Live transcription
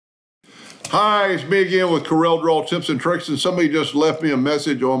Hi, it's me again with Corel Draw Tips and Tricks, and somebody just left me a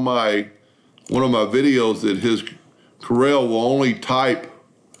message on one of my videos that his Corel will only type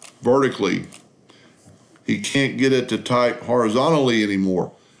vertically. He can't get it to type horizontally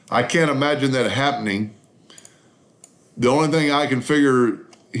anymore. I can't imagine that happening. The only thing I can figure,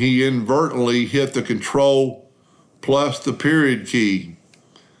 he inadvertently hit the Control plus the period key.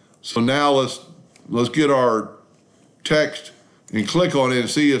 So now let's get our text and click on it and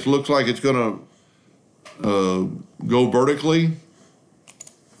see it looks like it's gonna go vertically.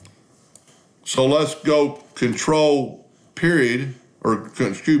 So let's go Control period, or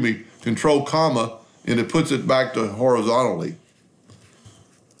excuse me, Control comma, and it puts it back to horizontally.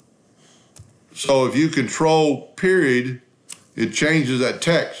 So if you Control period, it changes that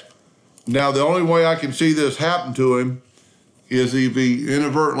text. Now the only way I can see this happen to him is if he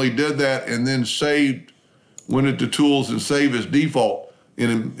inadvertently did that and then went into tools and save as default,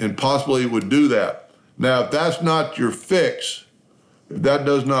 and possibly would do that. Now, if that's not your fix, if that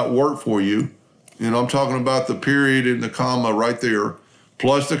does not work for you, and I'm talking about the period and the comma right there,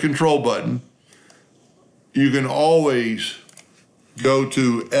 plus the Control button, you can always go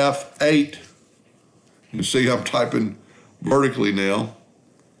to F8. You see I'm typing vertically now.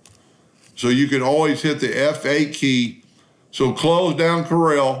 So you can always hit the F8 key. So close down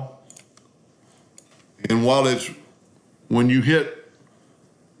Corel. And when you hit,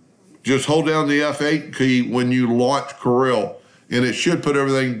 just hold down the F8 key when you launch Corel, and it should put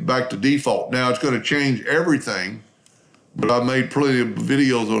everything back to default. Now it's going to change everything, but I made plenty of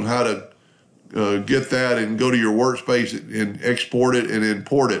videos on how to get that and go to your workspace and export it and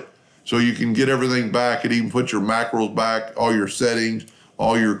import it. So you can get everything back. It even puts your macros back, all your settings,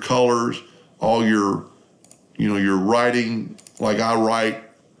 all your colors, all your writing, like I write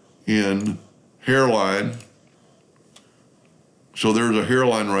in hairline. So there's a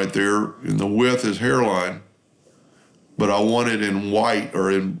hairline right there, and the width is hairline, but I want it in white or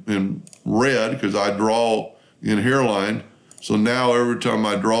in red because I draw in hairline. So now every time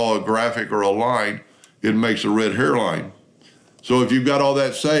I draw a graphic or a line, it makes a red hairline. So if you've got all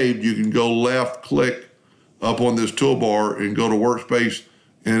that saved, you can go left click up on this toolbar and go to workspace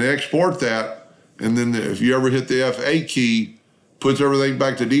and export that. And then if you ever hit the F8 key, puts everything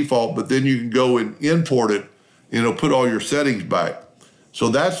back to default, but then you can go and import it and it'll put all your settings back. So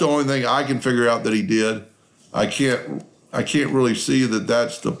that's the only thing I can figure out that he did. I can't really see that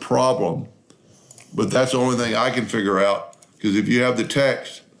that's the problem, but that's the only thing I can figure out, because if you have the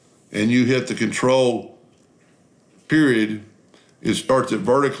text and you hit the Control period, it starts it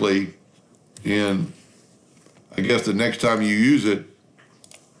vertically, and I guess the next time you use it,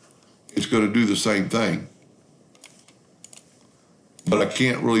 it's going to do the same thing. But I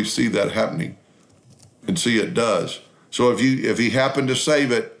can't really see that happening, and see it does. So if he happened to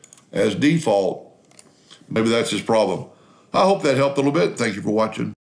save it as default, maybe that's his problem. I hope that helped a little bit. Thank you for watching.